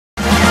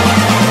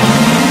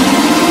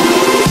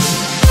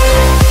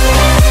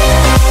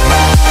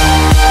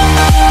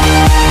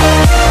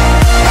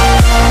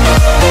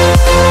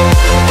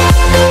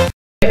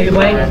you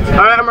playing?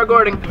 Alright, I'm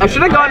recording. I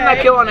should have gotten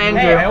that kill on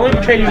Andrew. Hey, I only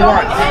betrayed you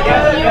once.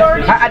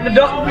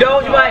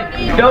 Don't you play?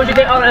 Don't you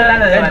take all that?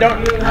 Then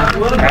don't.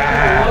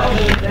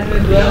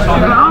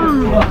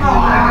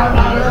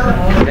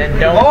 Then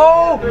don't.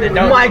 Oh then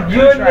don't my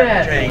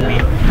goodness! Betraying me.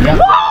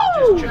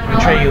 Woo! Just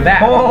betray you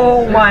back.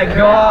 Oh my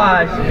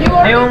gosh!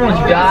 They almost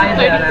died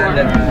there,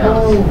 Landon.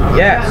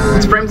 Yes.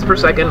 It's frames per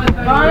second.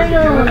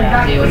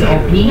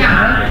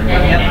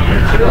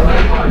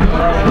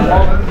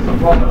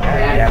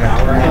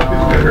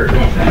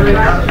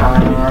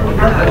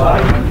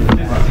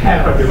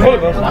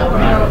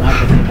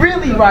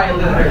 Really,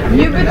 Riley?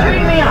 You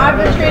betrayed me, I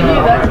betrayed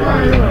you, that's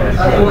my rules.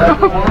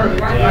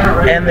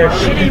 And they're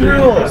shitty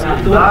rules.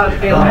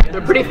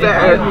 They're pretty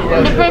fair.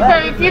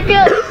 If you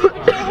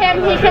betray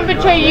him, he can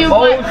betray you.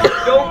 Oh,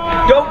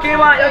 don't get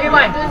mine, don't get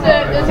mine.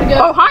 There's a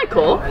go. Oh, hi,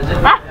 Cole.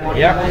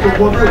 Yep.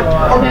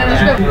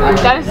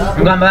 Guys.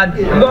 I'm gone, bud.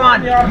 I'm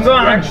gone.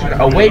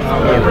 Away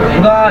from you.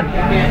 I'm gone,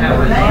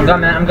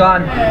 man. I'm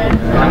gone,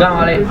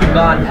 Wally. I'm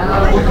gone.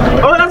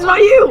 Oh, that's not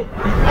you.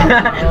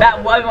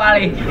 That was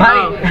Wally.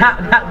 Wally,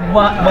 that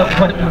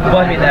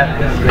was me there.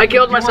 I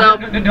killed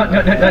myself.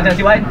 Don't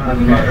see Wally?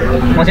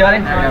 Want to see Wally?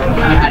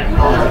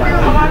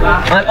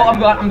 Oh, I'm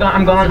gone.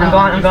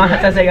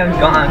 That's it, I'm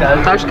gone. I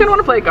just kind of want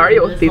to play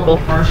Gario with people.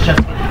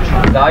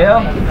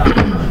 Gario?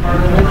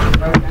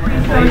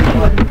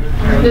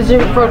 Does it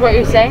record what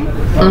you're saying?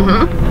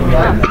 Mm-hmm.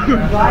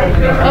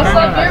 It's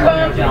like you're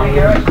going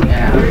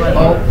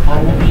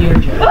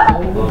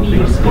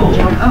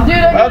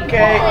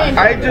Okay, I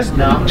just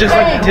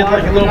like did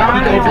like a little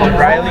peek over to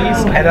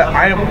Riley's, and Hey,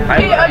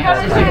 I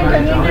gotta see him.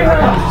 Can you do it?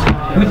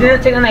 We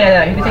didn't take on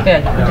that. You can take a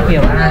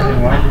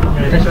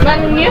Man,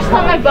 you just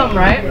caught my bum,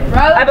 right?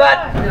 Hi, bud.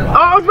 Oh,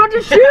 I was about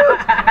to shoot.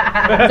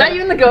 Is that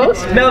you in the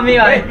ghost? No, me,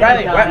 Wait,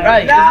 Riley,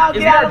 No,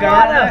 is there a gun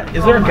on that?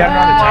 Is there a gun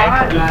on the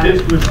tank?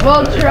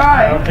 Well, I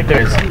try. don't think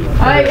there is.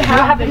 I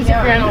have to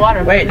get in the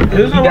water. Wait,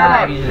 who's the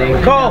die, one?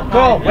 usually.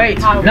 Cole, wait.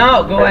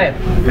 No, go away.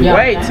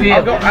 Wait,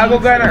 I'll go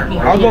gunner.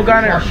 I'll be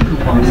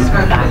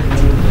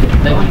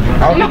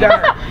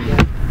gunner.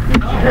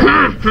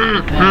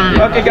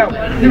 Okay, go.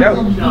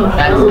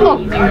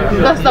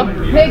 That's the.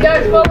 Hey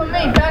guys, follow me.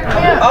 Back me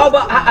up. Oh,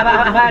 but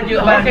I've had you.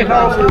 Okay,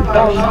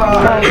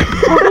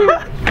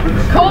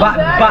 Cold back.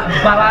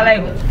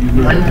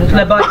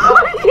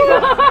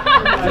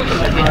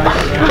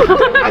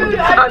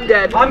 I'm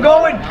dead. I'm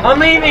going. I'm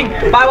leaving.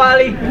 Bye,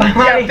 Wally. Bye,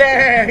 Wally.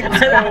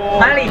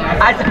 Wally,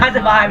 I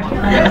survived.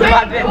 I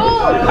survived it.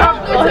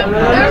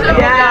 There's a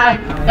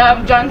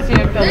Yeah. John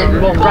Cena killed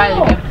him. Well,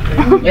 Riley did.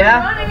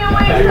 Yeah. Running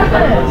away from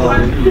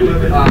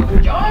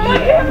this.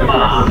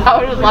 I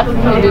would have left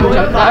him to do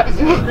jump that.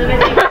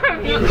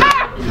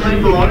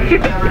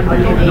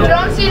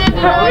 John Cena did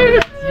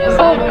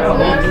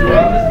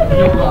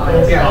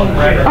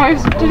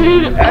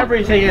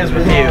Everything is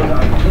with you.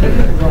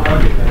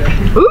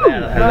 Ooh.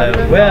 Hello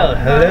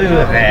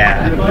there.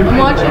 I'm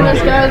watching this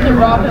guy as a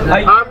rocket.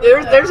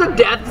 There's a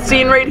death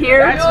scene right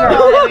here.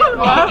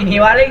 In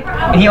here, Wally.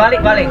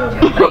 Wally.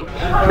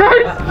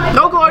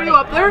 No, Cole, are you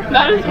up there?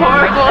 That is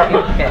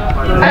horrible.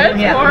 I'm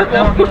here.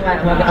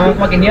 I'm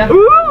walking here.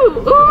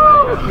 Ooh.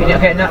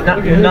 Okay,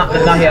 not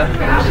here.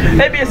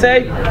 Hey,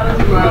 BSA.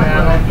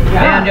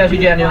 Hey, Andrew,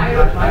 CJ, Andrew.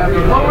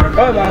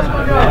 Oh, boss.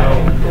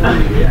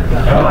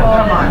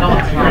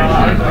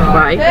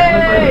 Bye.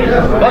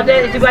 Oh,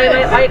 there's bye.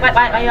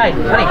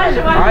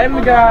 I'm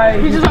the guy.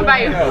 He just went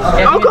by you.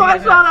 Oh, Cole, I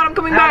saw that. I'm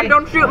coming back.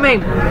 Don't shoot me.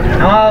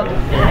 Oh,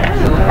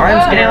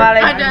 I'm scared.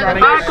 Wally. I did.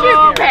 Bye,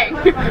 Cole.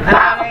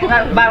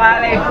 Bye,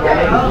 Wally.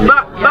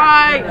 Bye.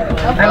 Hi,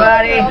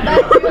 Wally.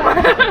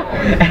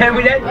 And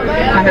we did. I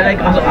said, like,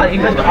 you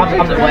guys go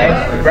opposite way.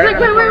 Like,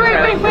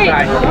 wait.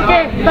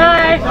 Okay,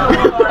 bye.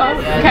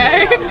 Okay.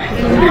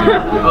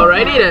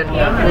 Alrighty then. Oh,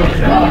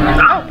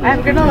 I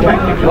have granola bar.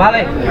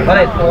 Wally.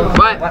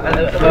 What?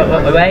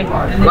 Wait.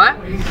 What?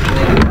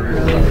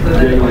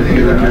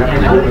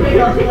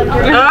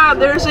 Ah,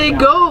 there's a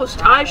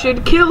ghost. I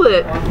should kill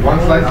it.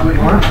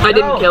 I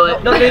didn't kill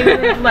it. No,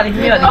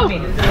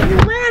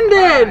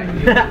 Landon!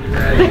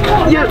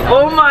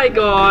 Oh my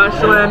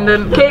gosh,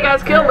 Landon. Okay,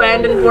 guys, kill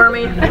Landon for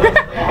me.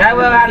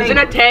 He's in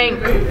a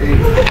tank.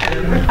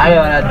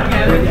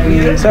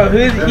 So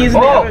he's in the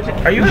other.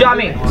 Are you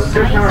Johnny?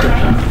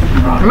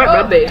 I'm at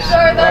red base.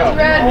 Sorry, that's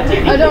red.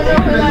 I don't know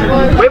who that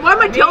was. Wait, why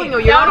am I telling you?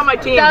 You're not on my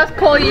team. That was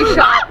Cole you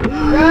shot.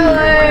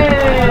 Riley!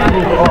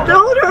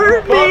 Don't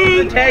hurt The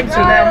me! tanks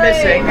are now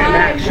missing in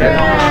action.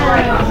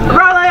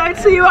 Riley, I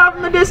see you out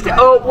in the distance.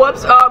 Oh,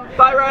 whoops.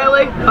 Bye,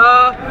 Riley.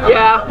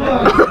 Yeah.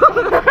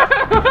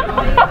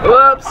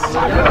 Whoops.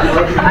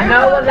 I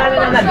know what that is.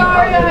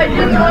 Sorry, I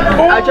didn't want to.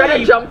 I tried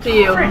to jump to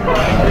you.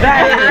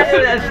 That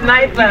is a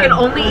sniper. You can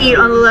only eat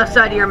on the left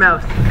side of your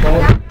mouth.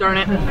 Darn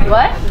it.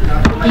 What?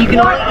 You can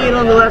only eat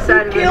on the left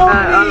side of your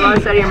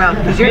mouth.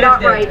 Because you're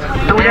not right,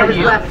 and whatever's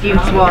left you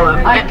swallow.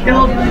 I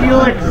killed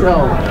Felix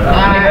though.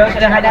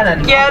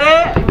 Get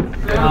it?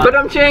 But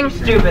I'm Ching.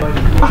 Stupid.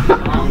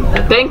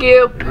 Thank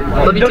you.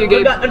 Love you too,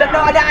 Gabe. No,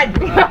 I died.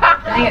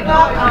 Dang it.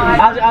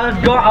 I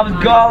was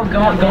going.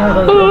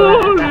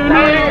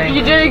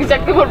 You did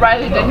exactly what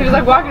Riley did. He was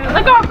like walking,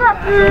 like, oh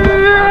crap.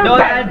 No,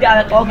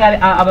 okay,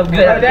 I'm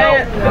good. Oh, dang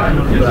it.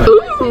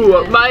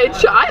 Ooh, my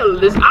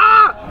child is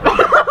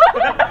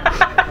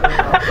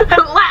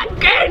Black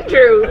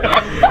Andrew!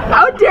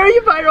 How dare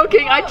you, Viral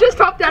King? I just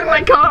hopped out of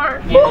my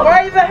car.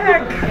 Why the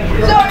heck?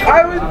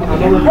 I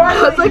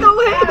was like, oh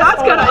hey,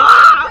 that's gonna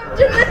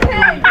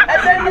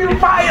and then you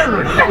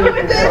fired.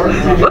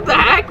 What the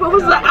heck? What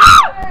was that?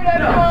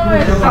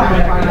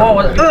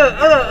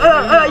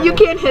 You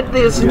can't hit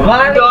this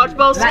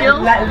dodgeball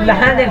skill.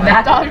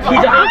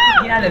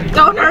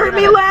 Don't hurt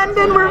me,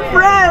 Landon. We're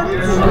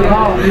friends.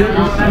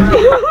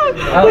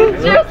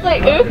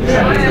 Seriously, oops.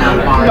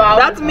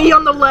 That's me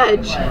on the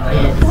ledge.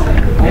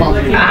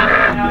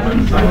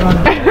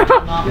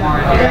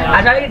 I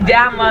try to get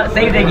down,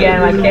 save it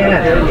again. I can't.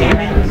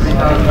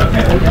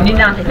 I need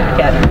not to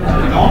get.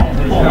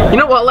 You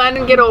know what,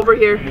 Landon? Get over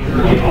here.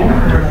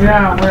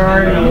 Yeah, where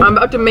are you? I'm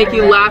about to make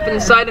you laugh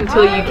inside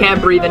until you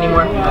can't breathe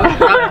anymore.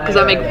 Because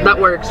that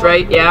works,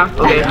 right? Yeah.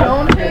 Okay.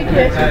 Don't take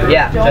it.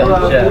 Yeah.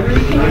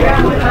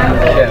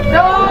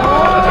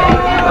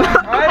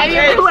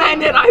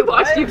 Landon, I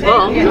watched you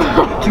fall.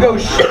 To go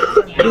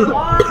shoot.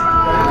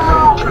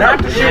 Not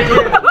to shoot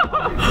you.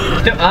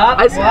 Oh,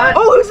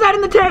 who's that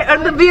in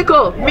the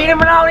vehicle? Leave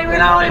him alone, leave him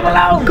alone, leave him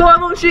alone. Go, I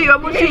won't shoot you,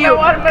 Come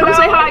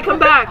say hi, come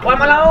back. Leave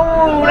him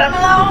alone, leave him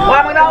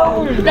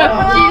alone.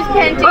 She's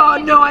panting. Oh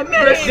no, I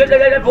missed.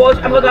 Good, boys,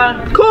 I'm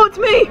gone. Cool, it's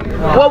me.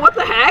 Well, what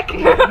the heck?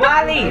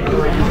 Wally,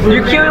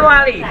 you killed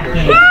Wally.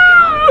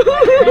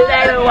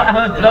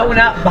 Blown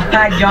up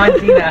by John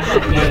Cena.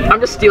 I'm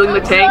just stealing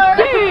the tank.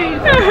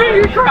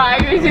 You're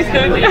crying because he's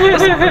going.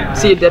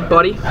 See a dead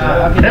body? Wait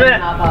a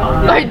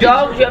minute.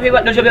 Don't shoot me,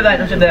 don't shoot me there,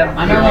 don't shoot there.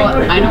 I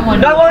know one.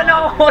 No,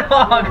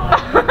 dog.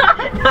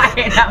 I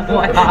hate that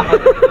one dog.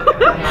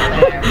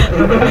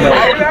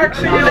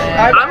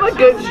 I'm a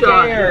good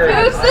shot.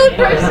 Who's the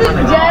person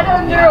dead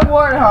under a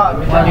warthog?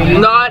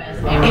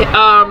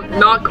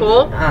 Not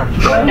Cole.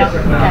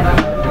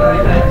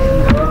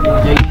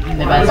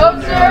 Oh,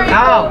 sorry.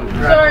 Ow.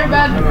 Sorry,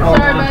 bud.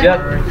 Yep.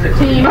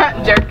 Team.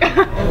 Jerk.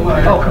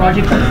 Oh, come on,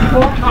 you click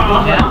before?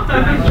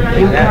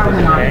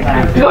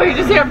 Oh, you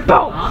just hear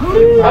boom.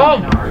 Oh.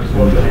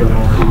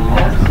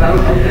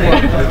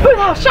 Who the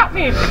hell shot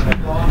me?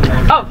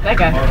 Oh, that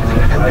guy.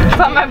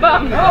 It's on my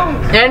bum.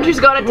 Andrew's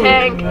got a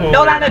tank.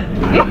 No, Landon.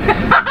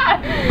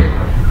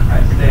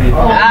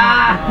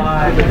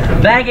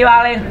 Thank you,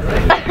 Wally.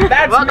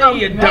 That's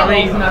me, you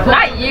dummy.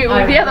 Not you,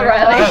 the other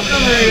Riley.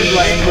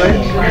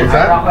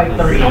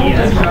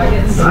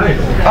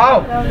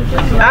 Oh.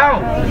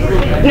 Ow.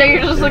 No,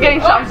 you're just getting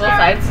shot on both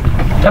sides.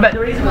 I bet the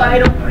reason why I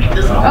don't read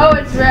this. Oh,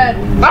 it's red.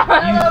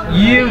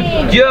 You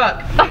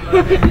jerk.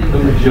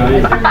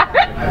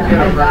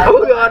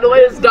 Oh god,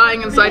 Leia's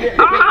dying inside.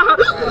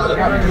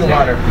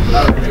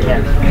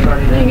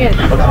 Dang it. You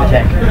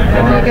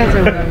guys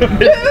are rude.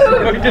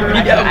 It's going to be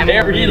a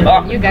very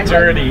long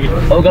journey.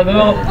 Oh, go.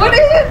 What are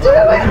you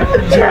doing?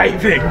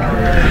 Driving.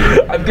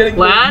 I'm getting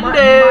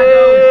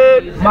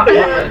Landon!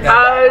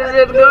 How's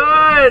it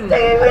going?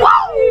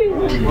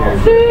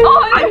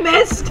 Oh, I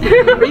missed!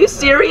 Are you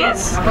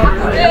serious?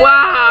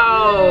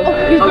 Wow!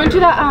 He's going to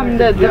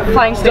that the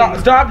flying stick.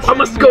 Stop. I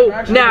must go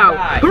now.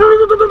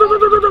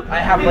 I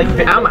have like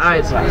 50. Ow, my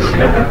eyes.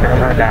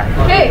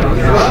 Hey,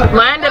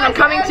 Landon, I'm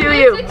coming to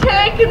you. there's a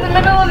tank in the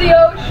middle of the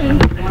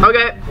ocean.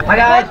 Okay. My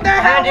guys, What the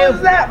hell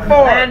was that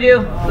for?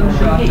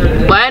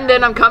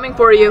 Landon, I'm coming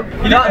for you.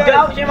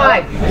 Don't you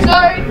mind.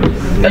 Sorry.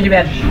 Don't you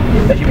bad.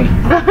 Don't you mean.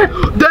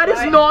 That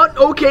is not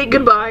okay.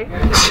 Goodbye.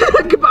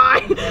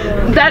 Goodbye.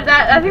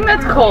 I think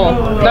that's Cole.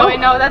 No, wait,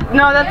 no, that's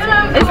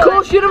It's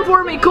Cole. Shoot him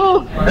for me.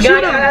 Cole.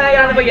 Shoot him.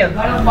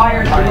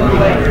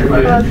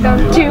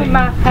 Welcome to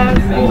my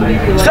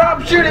house.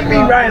 Stop shooting me,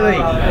 Riley.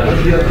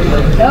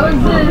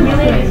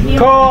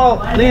 Cole,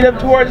 lead him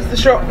towards the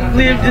shore.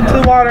 Lead him into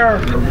the water.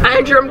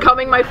 Andrew, I'm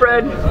coming, my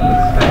friend.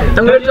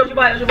 I'm gonna jump.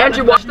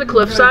 Andrew, watch the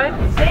cliffside.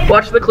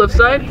 Watch the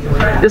cliffside.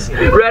 Just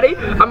ready?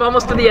 I'm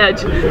almost to the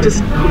edge.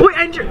 Just wait,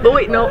 Andrew. Oh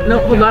wait, no,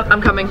 hold on.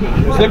 I'm coming.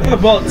 Just look for the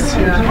bullets.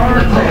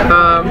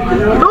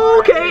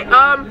 Okay.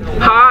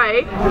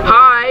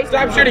 Hi.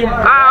 Stop shooting him.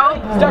 Ow.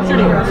 Stop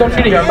shooting him. Stop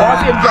shooting him. I want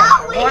to see him jump.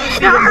 I want to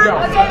see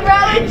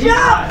him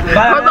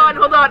jump.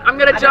 Hold on. I'm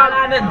gonna jump.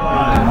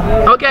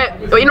 Okay.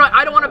 Well, you know what?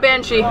 I don't want a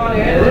banshee.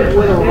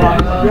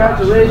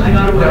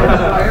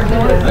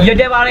 You're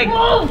dead, Wally.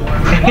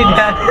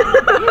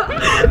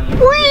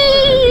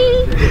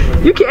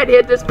 Whee! You can't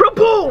hit this.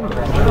 Boom!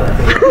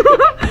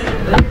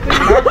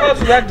 How close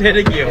is that to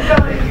hitting you?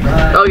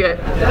 Okay.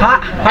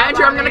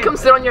 Andrew, I'm gonna come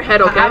sit on your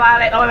head, okay?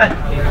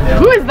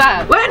 Who is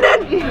that?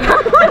 Landon!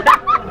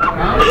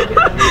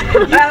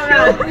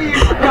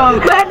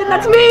 Landon,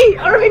 that's me!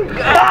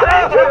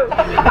 Andrew!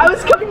 I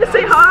was coming to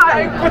say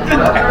hi!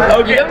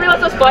 Okay. You didn't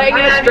realize I was flying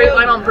in a straight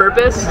line on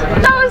purpose?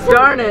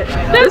 Darn it.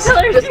 That was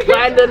Just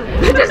Landon.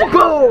 Just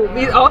boom!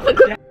 He's off the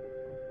cliff.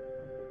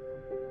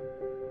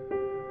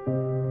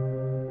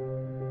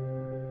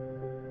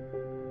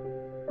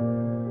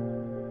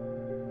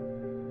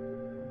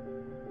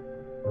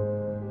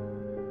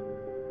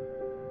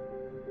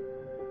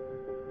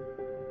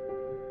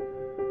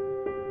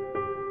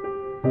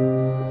 Does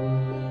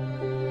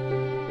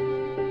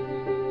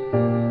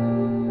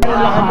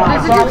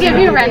it just give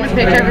you a random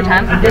picture every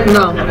time?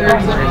 No,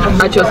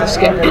 I chose to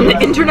skip. And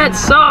the internet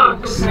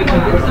sucks.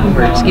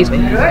 Excuse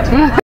me.